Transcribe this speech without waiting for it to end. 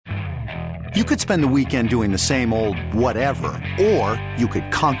You could spend the weekend doing the same old whatever, or you could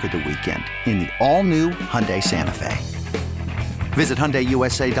conquer the weekend in the all-new Hyundai Santa Fe. Visit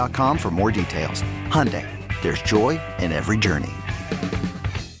HyundaiUSA.com for more details. Hyundai, there's joy in every journey.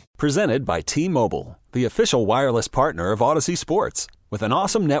 Presented by T-Mobile, the official wireless partner of Odyssey Sports. With an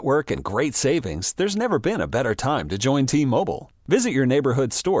awesome network and great savings, there's never been a better time to join T-Mobile. Visit your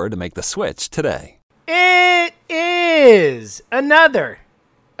neighborhood store to make the switch today. It is another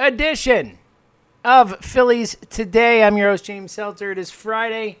edition of Phillies Today. I'm your host, James Seltzer. It is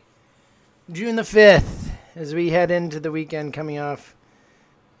Friday, June the 5th, as we head into the weekend coming off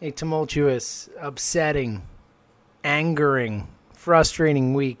a tumultuous, upsetting, angering,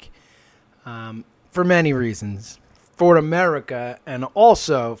 frustrating week for many reasons. For America and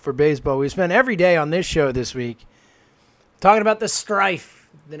also for baseball. We spent every day on this show this week talking about the strife,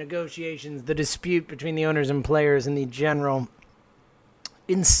 the negotiations, the dispute between the owners and players, and the general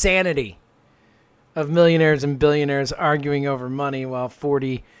insanity of millionaires and billionaires arguing over money while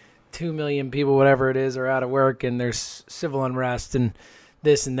 42 million people, whatever it is, are out of work and there's civil unrest and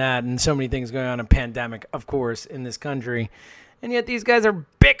this and that and so many things going on, a pandemic, of course, in this country. And yet these guys are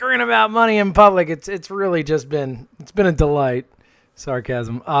bickering about money in public. It's really just been a delight.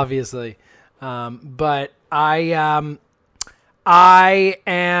 Sarcasm, obviously. But I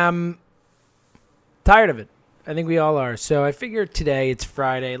am tired of it. I think we all are. So I figured today it's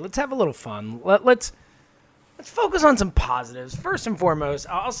Friday. Let's have a little fun. Let's focus on some positives. First and foremost,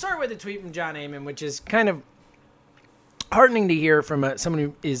 I'll start with a tweet from John Heyman, which is kind of heartening to hear from someone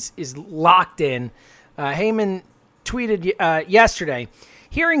who is locked in. Heyman tweeted yesterday,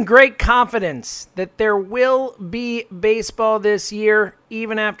 hearing great confidence that there will be baseball this year,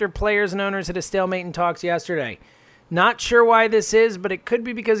 even after players and owners hit a stalemate in talks yesterday. Not sure why this is, but it could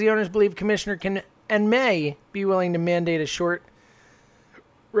be because the owners believe Commissioner can and may be willing to mandate a short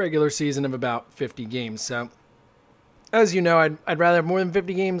regular season of about 50 games. So, as you know, I'd rather have more than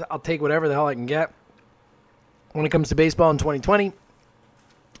 50 games. I'll take whatever the hell I can get when it comes to baseball in 2020.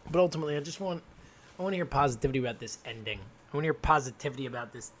 But ultimately, I want to hear positivity about this ending. I want to hear positivity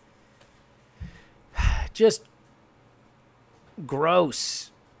about this just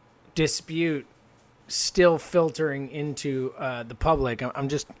gross dispute still filtering into the public.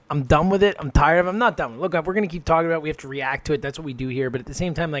 I'm done with it. I'm tired of it. I'm not done with it. Look, we're going to keep talking about it. We have to react to it. That's what we do here. But at the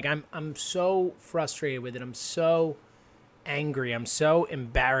same time, like I'm so frustrated with it. I'm so angry. I'm so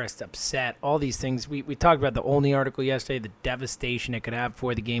embarrassed, upset, all these things. We talked about the Olney article yesterday, the devastation it could have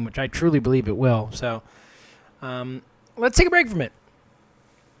for the game, which I truly believe it will. So let's take a break from it.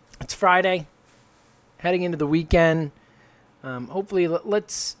 It's Friday, heading into the weekend. Hopefully,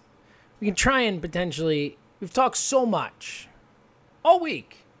 we can try and potentially, we've talked so much all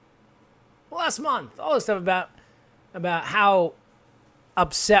week, last month, all this stuff about how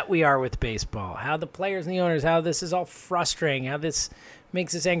upset we are with baseball, how the players and the owners, how this is all frustrating, how this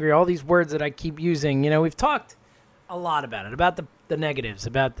makes us angry, all these words that I keep using. You know, we've talked a lot about it, about the negatives,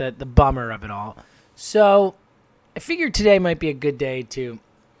 about the bummer of it all. So I figured today might be a good day to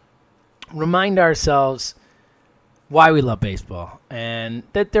remind ourselves why we love baseball and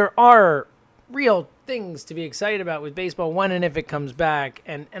that there are real things to be excited about with baseball when and if it comes back.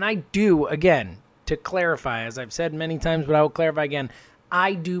 And I do, again, to clarify, as I've said many times, but I will clarify again,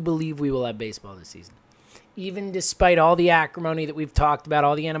 I do believe we will have baseball this season. Even despite all the acrimony that we've talked about,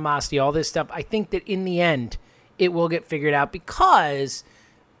 all the animosity, all this stuff, I think that in the end, it will get figured out because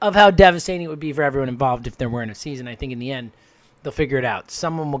of how devastating it would be for everyone involved if there weren't a season. I think in the end, they'll figure it out.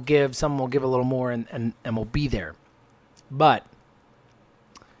 Someone will give a little more, and we'll be there. But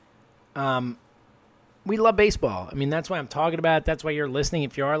we love baseball. I mean, that's why I'm talking about it. That's why you're listening.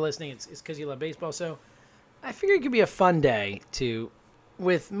 If you are listening, it's because you love baseball. So I figure it could be a fun day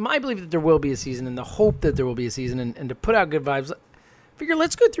with my belief that there will be a season and the hope that there will be a season and to put out good vibes. I figure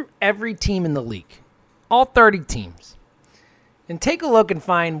let's go through every team in the league, all 30 teams, and take a look and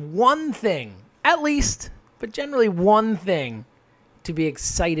find one thing, at least, but generally one thing to be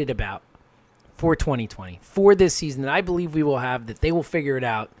excited about for 2020, for this season that I believe we will have, that they will figure it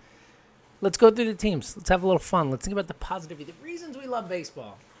out. Let's go through the teams. Let's have a little fun. Let's think about the positivity, the reasons we love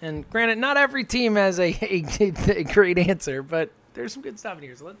baseball. And granted, not every team has a great answer, but there's some good stuff in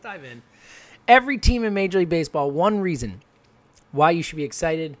here, so let's dive in. Every team in Major League Baseball, one reason why you should be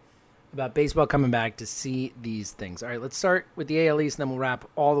excited about baseball coming back to see these things. All right, let's start with the AL East, and then we'll wrap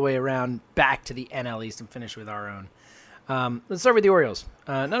all the way around back to the NL East and finish with our own. Let's start with the Orioles.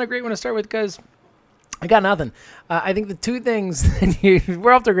 Not a great one to start with because I got nothing. I think the two things,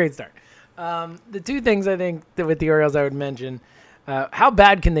 we're off to a great start. The two things I think that with the Orioles I would mention, how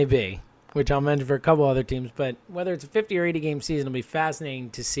bad can they be, which I'll mention for a couple other teams, but whether it's a 50 or 80 game season, it'll be fascinating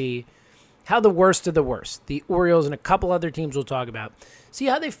to see how the worst of the worst, the Orioles and a couple other teams we'll talk about, see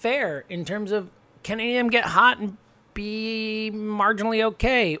how they fare in terms of can any of them get hot and be marginally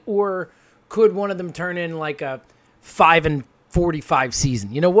okay, or could one of them turn in like a 5-45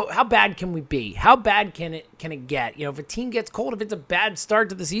 season? You know, how bad can we be? How bad can it get? You know, if a team gets cold, if it's a bad start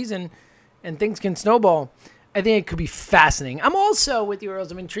to the season and things can snowball, I think it could be fascinating. I'm also with the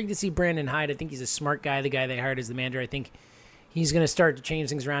Orioles. I'm intrigued to see Brandon Hyde. I think he's a smart guy, the guy they hired as the manager. I think he's going to start to change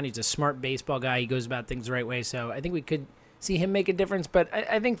things around. He's a smart baseball guy. He goes about things the right way. So I think we could see him make a difference. But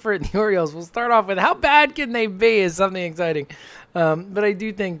I think for the Orioles, we'll start off with how bad can they be is something exciting. But I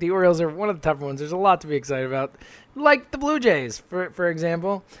do think the Orioles are one of the tougher ones. There's a lot to be excited about. Like the Blue Jays, for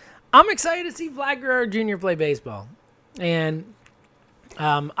example. I'm excited to see Vlad Guerrero Jr. play baseball. And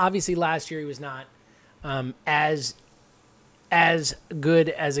obviously last year he was not as good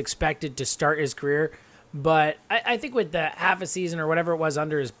as expected to start his career. But I think with the half a season or whatever it was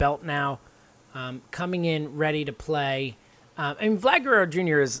under his belt now, coming in ready to play, Vlad Guerrero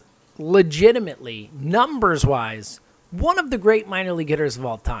Jr. is legitimately, numbers-wise, one of the great minor league hitters of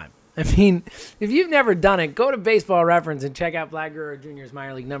all time. I mean, if you've never done it, go to Baseball Reference and check out Vlad Guerrero Jr.'s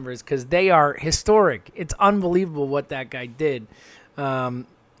minor league numbers because they are historic. It's unbelievable what that guy did.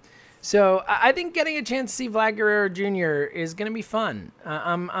 So I think getting a chance to see Vlad Guerrero Jr. is going to be fun.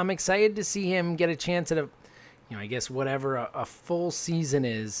 I'm excited to see him get a chance at I guess whatever a full season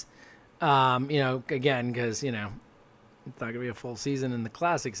is. Again, because, it's not going to be a full season in the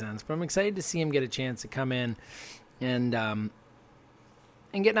classic sense. But I'm excited to see him get a chance to come in and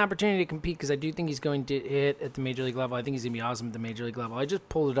get an opportunity to compete because I do think he's going to hit at the major league level. I think he's going to be awesome at the major league level. I just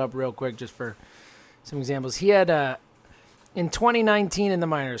pulled it up real quick just for some examples. He had in 2019 in the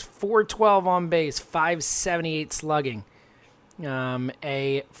minors, 412 on base, 578 slugging,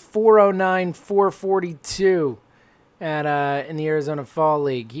 a 409, 442 in the Arizona Fall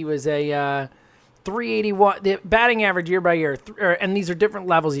League. He was a 381. The batting average year by year, and these are different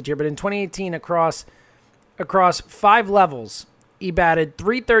levels each year, but in 2018 across 5 levels, he batted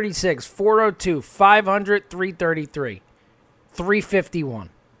 336, 402, 500, 333, 351,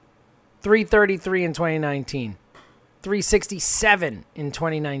 333 in 2019. 367 in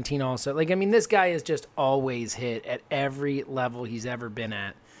 2019 also. This guy is just always hit at every level he's ever been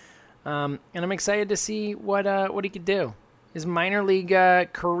at. And I'm excited to see what he could do. His minor league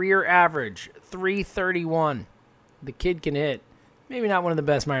career average, 331. The kid can hit. Maybe not one of the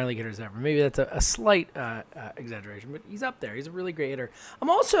best minor league hitters ever. Maybe that's a slight exaggeration, but he's up there. He's a really great hitter. I'm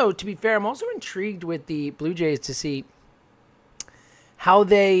also intrigued with the Blue Jays to see how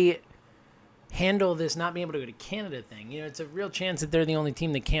they handle this not being able to go to Canada thing. It's a real chance that they're the only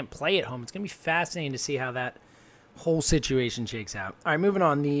team that can't play at home. It's going to be fascinating to see how that whole situation shakes out. All right, moving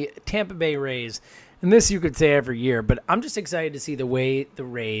on. The Tampa Bay Rays, and this you could say every year, but I'm just excited to see the way the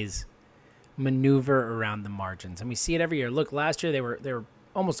Rays maneuver around the margins. And we see it every year. Look, last year they were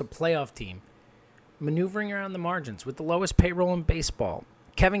almost a playoff team, maneuvering around the margins with the lowest payroll in baseball.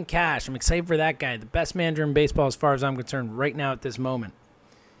 Kevin Cash, I'm excited for that guy, the best manager in baseball as far as I'm concerned right now at this moment.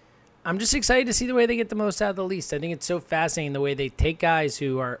 I'm just excited to see the way they get the most out of the least. I think it's so fascinating the way they take guys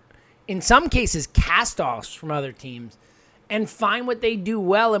who are, in some cases, cast-offs from other teams and find what they do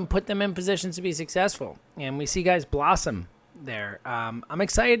well and put them in positions to be successful. And we see guys blossom there. I'm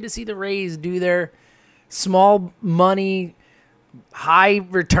excited to see the Rays do their small money, high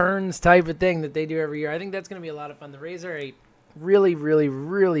returns type of thing that they do every year. I think that's going to be a lot of fun. The Rays are a really, really,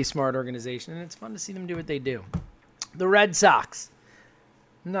 really smart organization, and it's fun to see them do what they do. The Red Sox.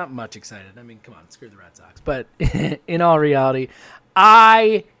 Not much excited. Come on, screw the Red Sox. But in all reality,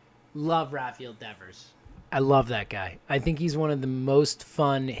 I love Rafael Devers. I love that guy. I think he's one of the most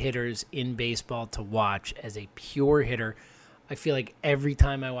fun hitters in baseball to watch as a pure hitter. I feel like every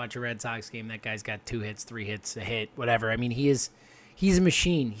time I watch a Red Sox game, that guy's got 2 hits, 3 hits, a hit, whatever. He's a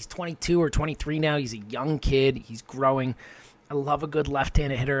machine. He's 22 or 23 now. He's a young kid. He's growing. I love a good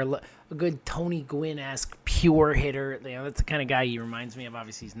left-handed hitter, a good Tony Gwynn-esque pure hitter. That's the kind of guy he reminds me of.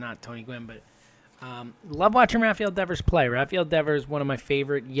 Obviously, he's not Tony Gwynn, but love watching Rafael Devers play. Rafael Devers is one of my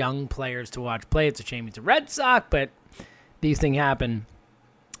favorite young players to watch play. It's a shame he's a Red Sox, but these things happen.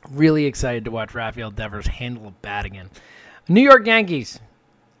 Really excited to watch Rafael Devers handle a bat again. New York Yankees.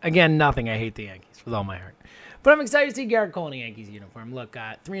 Again, nothing. I hate the Yankees with all my heart. But I'm excited to see Garrett Cole in a Yankees uniform. Look,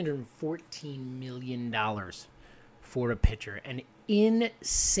 $314 million for a pitcher. An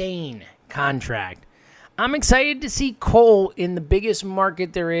insane contract. I'm excited to see Cole in the biggest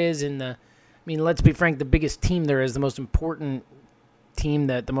market there is, let's be frank, the biggest team there is, the most important team,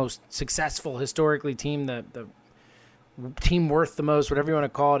 the most successful historically team, the team worth the most, whatever you want to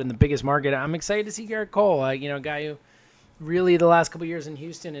call it, in the biggest market. I'm excited to see Garrett Cole, a guy who really the last couple of years in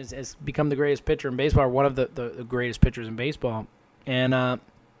Houston has become the greatest pitcher in baseball, or one of the greatest pitchers in baseball. And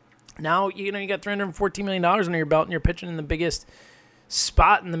now, you got $314 million under your belt and you're pitching in the biggest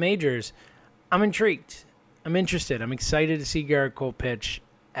spot in the majors. I'm intrigued. I'm interested. I'm excited to see Garrett Cole pitch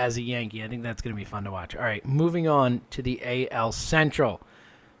as a Yankee. I think that's going to be fun to watch. All right, moving on to the AL Central,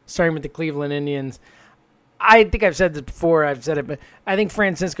 starting with the Cleveland Indians. I think I've said this before. I've said it, but I think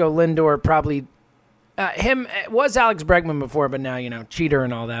Francisco Lindor probably him was Alex Bregman before, but now, cheater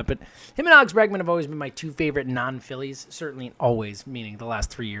and all that. But him and Alex Bregman have always been my two favorite non-Phillies, certainly always, meaning the last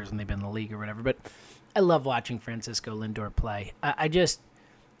 3 years when they've been in the league or whatever. But I love watching Francisco Lindor play. I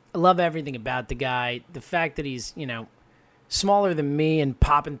love everything about the guy. The fact that he's, smaller than me and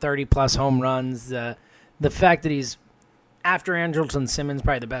popping 30-plus home runs. The fact that he's, after Andrelton Simmons,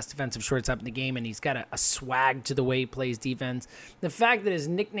 probably the best defensive shortstop in the game, and he's got a swag to the way he plays defense. The fact that his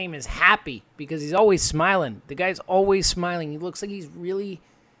nickname is Happy because he's always smiling. The guy's always smiling. He looks like he's really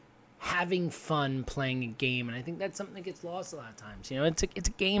having fun playing a game, and I think that's something that gets lost a lot of times. It's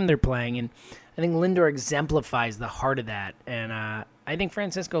a game they're playing, and I think Lindor exemplifies the heart of that, and I think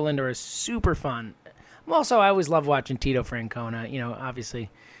Francisco Lindor is super fun. I always love watching Tito Francona.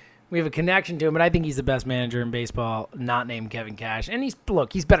 Obviously we have a connection to him, but I think he's the best manager in baseball, not named Kevin Cash. And he's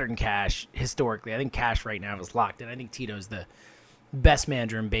better than Cash historically. I think Cash right now is locked in. I think Tito's the best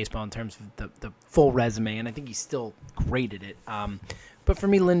manager in baseball in terms of the full resume, and I think he's still great at it. But for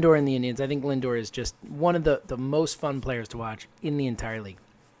me, Lindor and the Indians, I think Lindor is just one of the most fun players to watch in the entire league.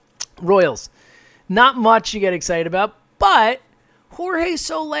 Royals, not much you get excited about, but Jorge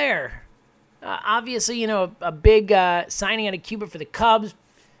Soler, obviously, a big signing out of Cuba for the Cubs.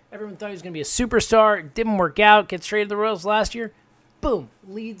 Everyone thought he was going to be a superstar. It didn't work out. Gets traded to the Royals last year. Boom.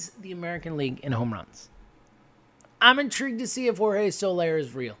 Leads the American League in home runs. I'm intrigued to see if Jorge Soler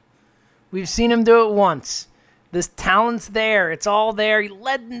is real. We've seen him do it once. This talent's there. It's all there. He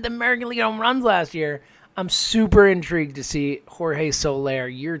led the American League in home runs last year. I'm super intrigued to see Jorge Soler,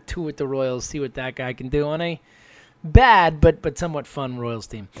 year 2 at the Royals, see what that guy can do on a bad but somewhat fun Royals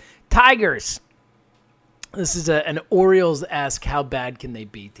team. Tigers. This is an Orioles-esque how bad can they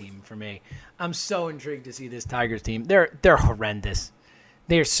be team for me. I'm so intrigued to see this Tigers team. They're horrendous.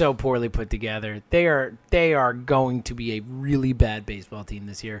 They are so poorly put together. They are going to be a really bad baseball team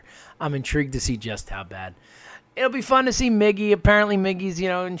this year. I'm intrigued to see just how bad. It'll be fun to see Miggy. Apparently Miggy's,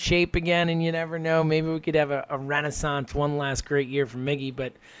 in shape again, and you never know. Maybe we could have a renaissance, one last great year for Miggy.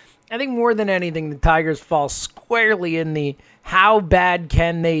 But I think more than anything, the Tigers fall squarely in the how bad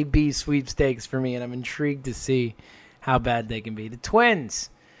can they be sweepstakes for me, and I'm intrigued to see how bad they can be. The Twins,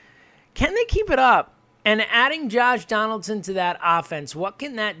 can they keep it up? And adding Josh Donaldson to that offense, what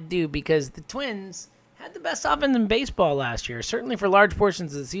can that do? Because the Twins had the best offense in baseball last year, certainly for large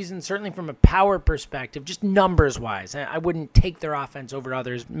portions of the season, certainly from a power perspective, just numbers-wise. I wouldn't take their offense over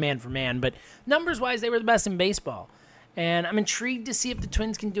others man for man, but numbers-wise, they were the best in baseball. And I'm intrigued to see if the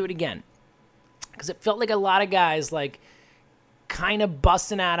Twins can do it again. Because it felt like a lot of guys, kind of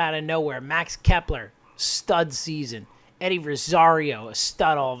busting out of nowhere. Max Kepler, stud season. Eddie Rosario, a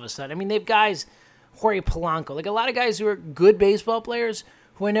stud all of a sudden. I mean, they have guys, Jorge Polanco, a lot of guys who are good baseball players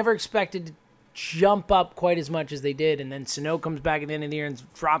who I never expected to jump up quite as much as they did. And then Sano comes back at the end of the year and is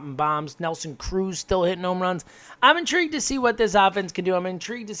dropping bombs. Nelson Cruz still hitting home runs. I'm intrigued to see what this offense can do. I'm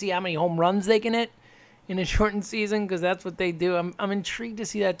intrigued to see how many home runs they can hit in a shortened season, because that's what they do. I'm intrigued to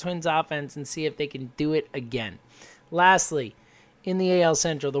see that Twins offense and see if they can do it again. Lastly, in the AL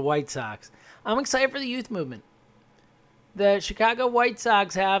Central, the White Sox. I'm excited for the youth movement. The Chicago White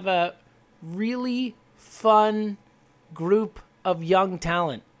Sox have a really fun group of young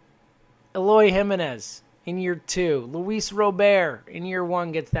talent. Eloy Jimenez in year 2. Luis Robert in year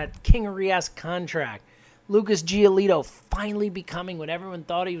 1 gets that Kingery-esque contract. Lucas Giolito finally becoming what everyone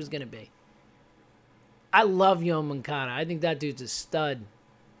thought he was going to be. I love Yoan Moncada. I think that dude's a stud.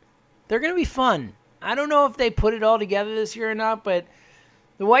 They're going to be fun. I don't know if they put it all together this year or not, but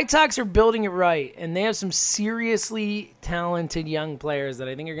the White Sox are building it right, and they have some seriously talented young players that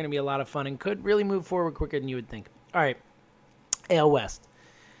I think are going to be a lot of fun and could really move forward quicker than you would think. All right, AL West.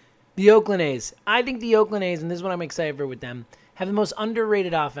 The Oakland A's. I think the Oakland A's, and this is what I'm excited for with them, have the most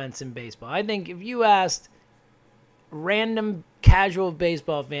underrated offense in baseball. I think if you asked random casual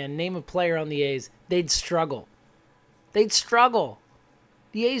baseball fan, name a player on the A's, they'd struggle. They'd struggle.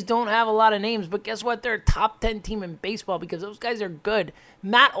 The A's don't have a lot of names, but guess what? They're a top 10 team in baseball because those guys are good.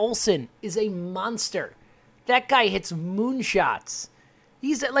 Matt Olson is a monster. That guy hits moonshots.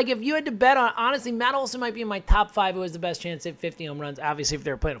 He's if you had to bet on, honestly, Matt Olson might be in my top 5 who has the best chance to hit 50 home runs, obviously if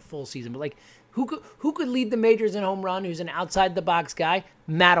they're playing a full season. But who could lead the majors in home run, who's an outside-the-box guy?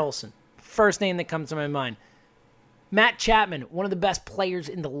 Matt Olson. First name that comes to my mind. Matt Chapman, one of the best players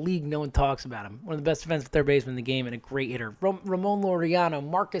in the league. No one talks about him. One of the best defensive third basemen in the game and a great hitter. Ramon Laureano,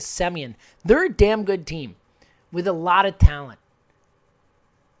 Marcus Semien. They're a damn good team with a lot of talent.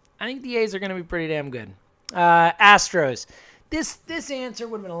 I think the A's are going to be pretty damn good. Astros. This answer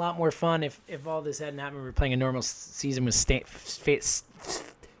would have been a lot more fun if all this hadn't happened. We were playing a normal season with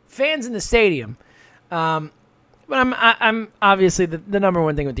fans in the stadium. But I'm obviously the number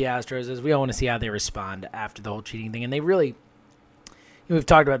one thing with the Astros is we all want to see how they respond after the whole cheating thing. And they really, we've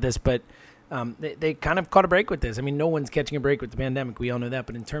talked about this, but they kind of caught a break with this. I mean, no one's catching a break with the pandemic. We all know that.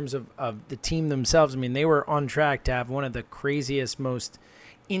 But in terms of the team themselves, I mean, they were on track to have one of the craziest, most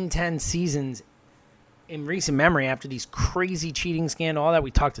intense seasons in recent memory after these crazy cheating scandal, all that.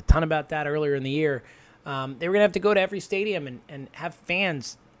 We talked a ton about that earlier in the year. They were going to have to go to every stadium and have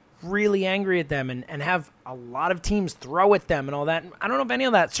fans really angry at them and have a lot of teams throw at them and all that. I don't know if any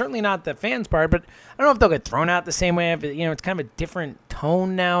of that, certainly not the fans part, but I don't know if they'll get thrown out the same way. It's kind of a different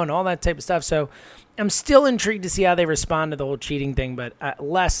tone now and all that type of stuff. So I'm still intrigued to see how they respond to the whole cheating thing, but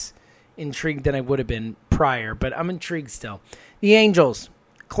less intrigued than I would have been prior, but I'm intrigued still. The Angels,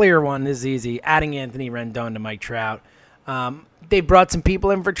 clear one. This is easy. Adding Anthony Rendon to Mike Trout. They brought some people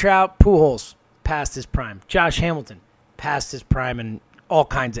in for Trout. Pujols, past his prime. Josh Hamilton, past his prime and all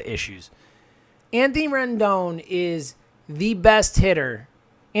kinds of issues. Anthony Rendon is the best hitter.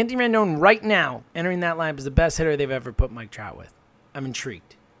 Anthony Rendon right now, entering that lineup, is the best hitter they've ever put Mike Trout with. I'm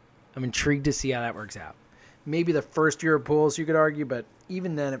intrigued. I'm intrigued to see how that works out. Maybe the first year of Pujols, you could argue, but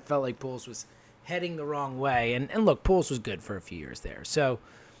even then it felt like Pujols was heading the wrong way. And look, Pujols was good for a few years there, so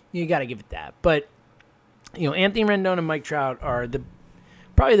you got to give it that. But, Anthony Rendon and Mike Trout are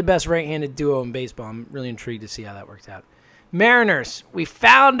probably the best right-handed duo in baseball. I'm really intrigued to see how that works out. Mariners, we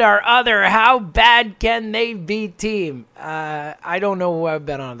found our other how bad can they be team. I don't know who I would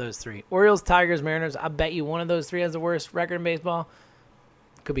bet on those three. Orioles, Tigers, Mariners. I bet you one of those three has the worst record in baseball.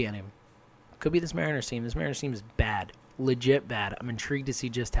 Could be any of them. Could be this Mariners team. This Mariners team is bad. Legit bad. I'm intrigued to see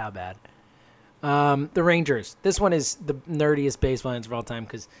just how bad. The Rangers. This one is the nerdiest baseball answer of all time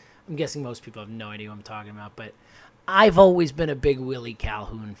because I'm guessing most people have no idea what I'm talking about, but I've always been a big Willie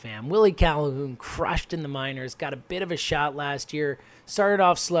Calhoun fan. Willie Calhoun crushed in the minors, got a bit of a shot last year, started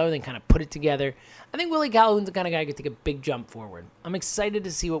off slow, then kind of put it together. I think Willie Calhoun's the kind of guy who could take a big jump forward. I'm excited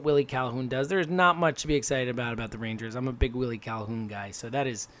to see what Willie Calhoun does. There's not much to be excited about the Rangers. I'm a big Willie Calhoun guy, so that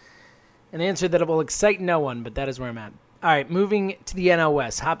is an answer that will excite no one, but that is where I'm at. All right, moving to the NL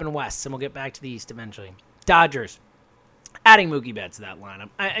West, hopping west, and we'll get back to the East eventually. Dodgers, adding Mookie Betts to that lineup.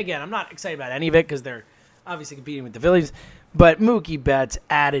 I'm not excited about any of it because they're obviously competing with the Phillies, but Mookie Betts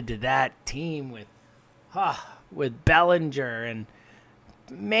added to that team with Bellinger, and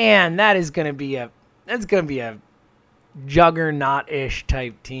man, that's going to be a juggernaut-ish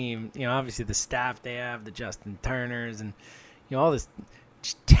type team. Obviously the staff they have, the Justin Turners, and all this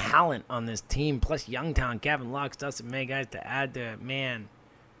just talent on this team, plus young talent, Gavin Lux, Dustin May, guys to add to it. Man,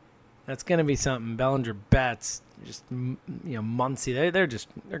 that's going to be something. Bellinger, Betts, just Muncy, they're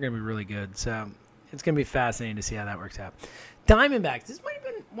going to be really good. So it's going to be fascinating to see how that works out. Diamondbacks, this might have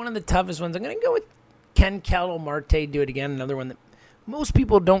been one of the toughest ones. I'm going to go with Ken Ketel Marte, do it again. Another one that most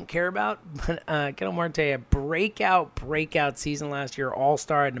people don't care about. But Ketel Marte, a breakout season last year,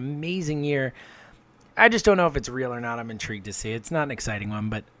 all-star, an amazing year. I just don't know if it's real or not. I'm intrigued to see. It's not an exciting one,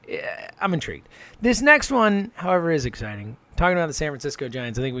 but I'm intrigued. This next one, however, is exciting. Talking about the San Francisco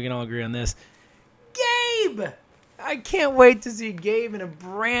Giants, I think we can all agree on this. Gabe! I can't wait to see Gabe in a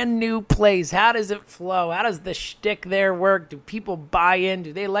brand new place. How does it flow? How does the shtick there work? Do people buy in?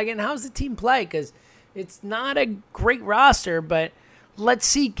 Do they like it? And how's the team play? Because it's not a great roster, but let's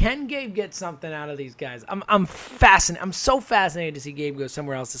see. Can Gabe get something out of these guys? I'm fascinated. I'm so fascinated to see Gabe go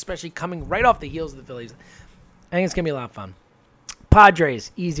somewhere else, especially coming right off the heels of the Phillies. I think it's going to be a lot of fun.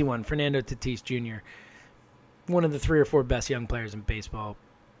 Padres, easy one. Fernando Tatis Jr., one of the 3 or 4 best young players in baseball,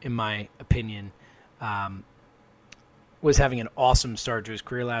 in my opinion. Was having an awesome start to his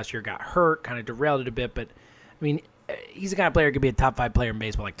career last year, got hurt, kind of derailed it a bit, but, I mean, he's the kind of player who could be a top 5 player in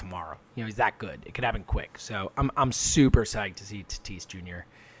baseball like tomorrow. He's that good. It could happen quick. So I'm super psyched to see Tatis Jr.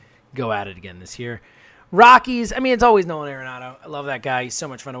 go at it again this year. Rockies, I mean, it's always Nolan Arenado. I love that guy. He's so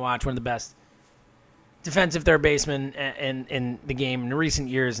much fun to watch. One of the best defensive third baseman in the game in recent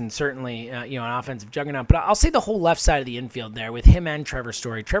years, and certainly an offensive juggernaut. But I'll say the whole left side of the infield there with him and Trevor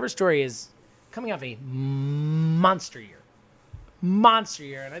Story. Trevor Story is coming off a monster year,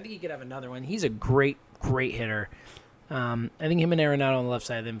 and I think he could have another one. He's a great hitter. I think him and Arenado on the left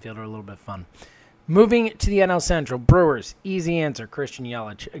side of the infield are a little bit fun. Moving to the NL Central, Brewers, easy answer, Christian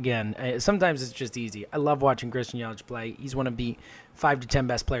Yelich. Again, sometimes it's just easy. I love watching Christian Yelich play. He's one of the 5 to 10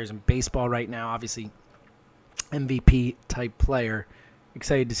 best players in baseball right now. Obviously, MVP type player.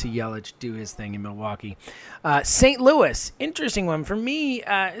 Excited to see Yelich do his thing in Milwaukee. St. Louis, interesting one. For me,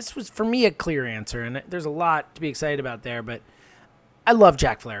 this was for me a clear answer, and there's a lot to be excited about there, but I love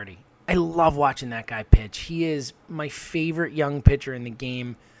Jack Flaherty. I love watching that guy pitch. He is my favorite young pitcher in the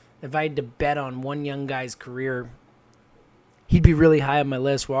game. If I had to bet on one young guy's career, he'd be really high on my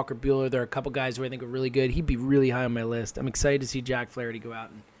list. Walker Buehler, there are a couple guys who I think are really good. He'd be really high on my list. I'm excited to see Jack Flaherty go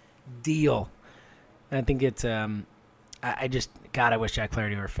out and deal. And I think it's I wish Jack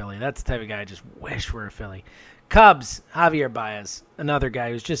Flaherty were a Philly. That's the type of guy I just wish were a Philly. Cubs, Javier Baez, another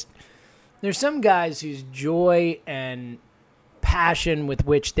guy who's just, there's some guys whose joy and passion with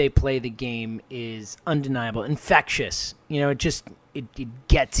which they play the game is undeniable, infectious. It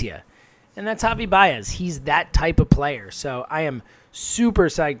gets you. And that's Javi Baez. He's that type of player. So I am super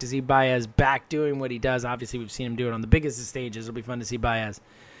psyched to see Baez back doing what he does. Obviously, we've seen him do it on the biggest of stages. It'll be fun to see Baez,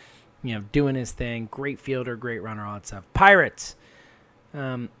 doing his thing. Great fielder, great runner, all that stuff. Pirates.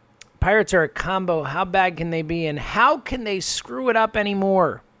 Pirates are a combo. How bad can they be, and how can they screw it up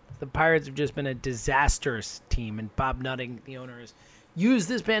anymore? The Pirates have just been a disastrous team, and Bob Nutting, the owner, has used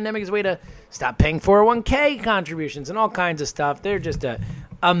this pandemic as a way to stop paying 401k contributions and all kinds of stuff. They're just a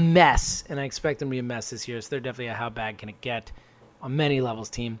mess, and I expect them to be a mess this year, so they're definitely a how bad can it get on many levels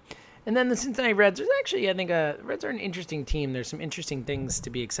team. And then the Cincinnati Reds, there's actually, I think, Reds are an interesting team. There's some interesting things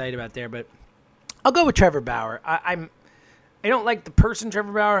to be excited about there, but I'll go with Trevor Bauer. I don't like the person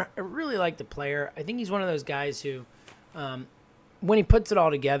Trevor Bauer. I really like the player. I think he's one of those guys who, when he puts it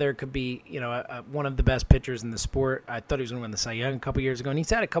all together, could be one of the best pitchers in the sport. I thought he was going to win the Cy Young a couple years ago, and he's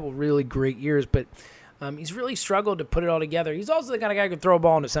had a couple really great years, but he's really struggled to put it all together. He's also the kind of guy who could throw a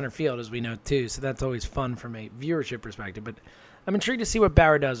ball into center field, as we know, too, so that's always fun from a viewership perspective. But I'm intrigued to see what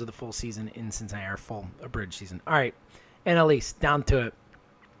Bauer does with a full season in Cincinnati, or full abridged season. All right, NL East, down to it.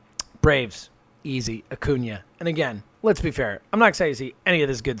 Braves, easy, Acuna. And again, let's be fair. I'm not excited to see any of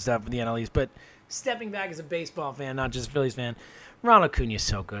this good stuff with the NL East, but stepping back as a baseball fan, not just a Phillies fan, Ronald Acuna is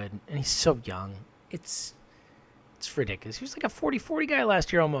so good, and he's so young. It's ridiculous. He was like a 40-40 guy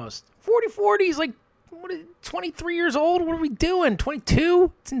last year almost. 40-40, he's like 23 years old? What are we doing?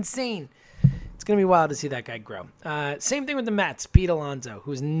 22? It's insane. It's going to be wild to see that guy grow. Same thing with the Mets. Pete Alonso,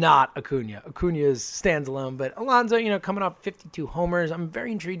 who's not Acuna. Acuna stands alone, but Alonso, coming off 52 homers. I'm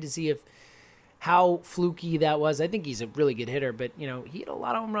very intrigued to see how fluky that was. I think he's a really good hitter, but, he had a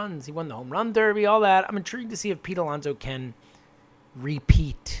lot of home runs. He won the home run derby, all that. I'm intrigued to see if Pete Alonso can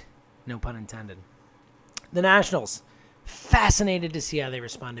repeat. No pun intended. The Nationals. Fascinated to see how they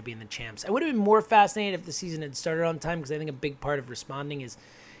respond to being the champs. I would have been more fascinated if the season had started on time, because I think a big part of responding is,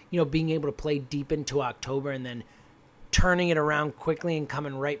 being able to play deep into October and then turning it around quickly and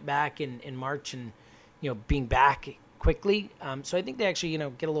coming right back in March and, being back quickly. So I think they actually,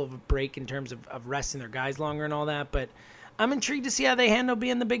 get a little of a break in terms of resting their guys longer and all that. But I'm intrigued to see how they handle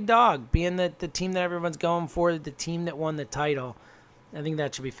being the big dog, being the team that everyone's going for, the team that won the title. I think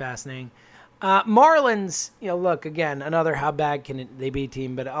that should be fascinating. Marlins, look, again, another how bad can they be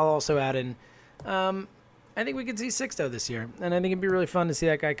team, but I'll also add in, I think we could see Sixto this year, and I think it'd be really fun to see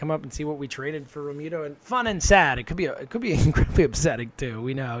that guy come up and see what we traded for Realmuto. And fun and sad. It could be incredibly upsetting too.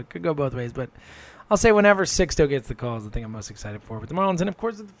 We know it could go both ways, but I'll say whenever Sixto gets the calls, the thing I'm most excited for with the Marlins, and of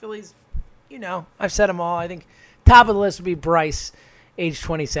course with the Phillies. I've said them all. I think top of the list would be Bryce, age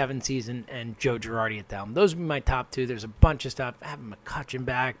 27 season, and Joe Girardi at the helm. Those would be my top two. There's a bunch of stuff. Having McCutchen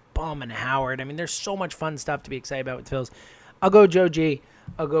back, Baum and Howard. I mean, there's so much fun stuff to be excited about with the Phils. I'll go Joe G.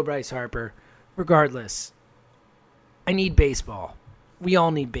 I'll go Bryce Harper. Regardless, I need baseball. We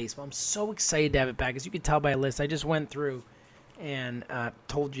all need baseball. I'm so excited to have it back. As you can tell by a list I just went through and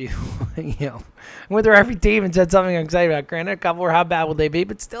told you, I went through every team and said something I'm excited about. Granted, a couple were how bad will they be,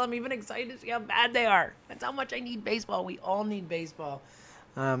 but still I'm even excited to see how bad they are. That's how much I need baseball. We all need baseball.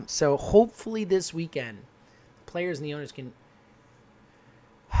 So hopefully this weekend, the players and the owners can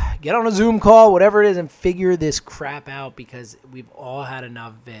get on a Zoom call, whatever it is, and figure this crap out, because we've all had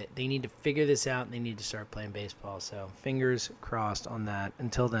enough of it. They need to figure this out, and they need to start playing baseball. So fingers crossed on that.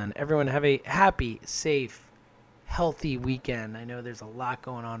 Until then, everyone have a happy, safe, healthy weekend. I know there's a lot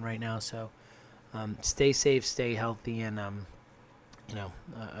going on right now, so stay safe, stay healthy, and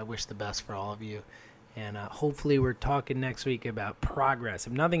I wish the best for all of you. And hopefully we're talking next week about progress.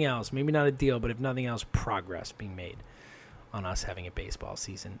 If nothing else, maybe not a deal, but if nothing else, progress being made on us having a baseball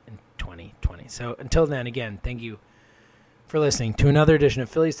season in 2020. So until then, again, thank you for listening to another edition of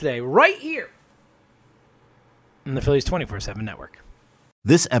Phillies Today right here on the Phillies 24/7 Network.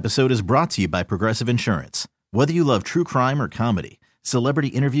 This episode is brought to you by Progressive Insurance. Whether you love true crime or comedy, celebrity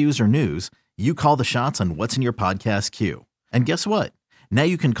interviews or news, you call the shots on what's in your podcast queue. And guess what? Now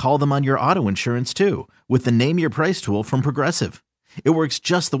you can call them on your auto insurance too with the Name Your Price tool from Progressive. It works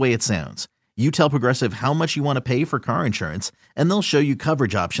just the way it sounds. You tell Progressive how much you want to pay for car insurance, and they'll show you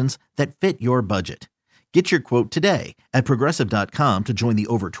coverage options that fit your budget. Get your quote today at Progressive.com to join the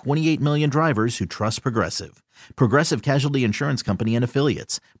over 28 million drivers who trust Progressive. Progressive Casualty Insurance Company and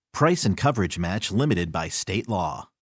Affiliates. Price and coverage match limited by state law.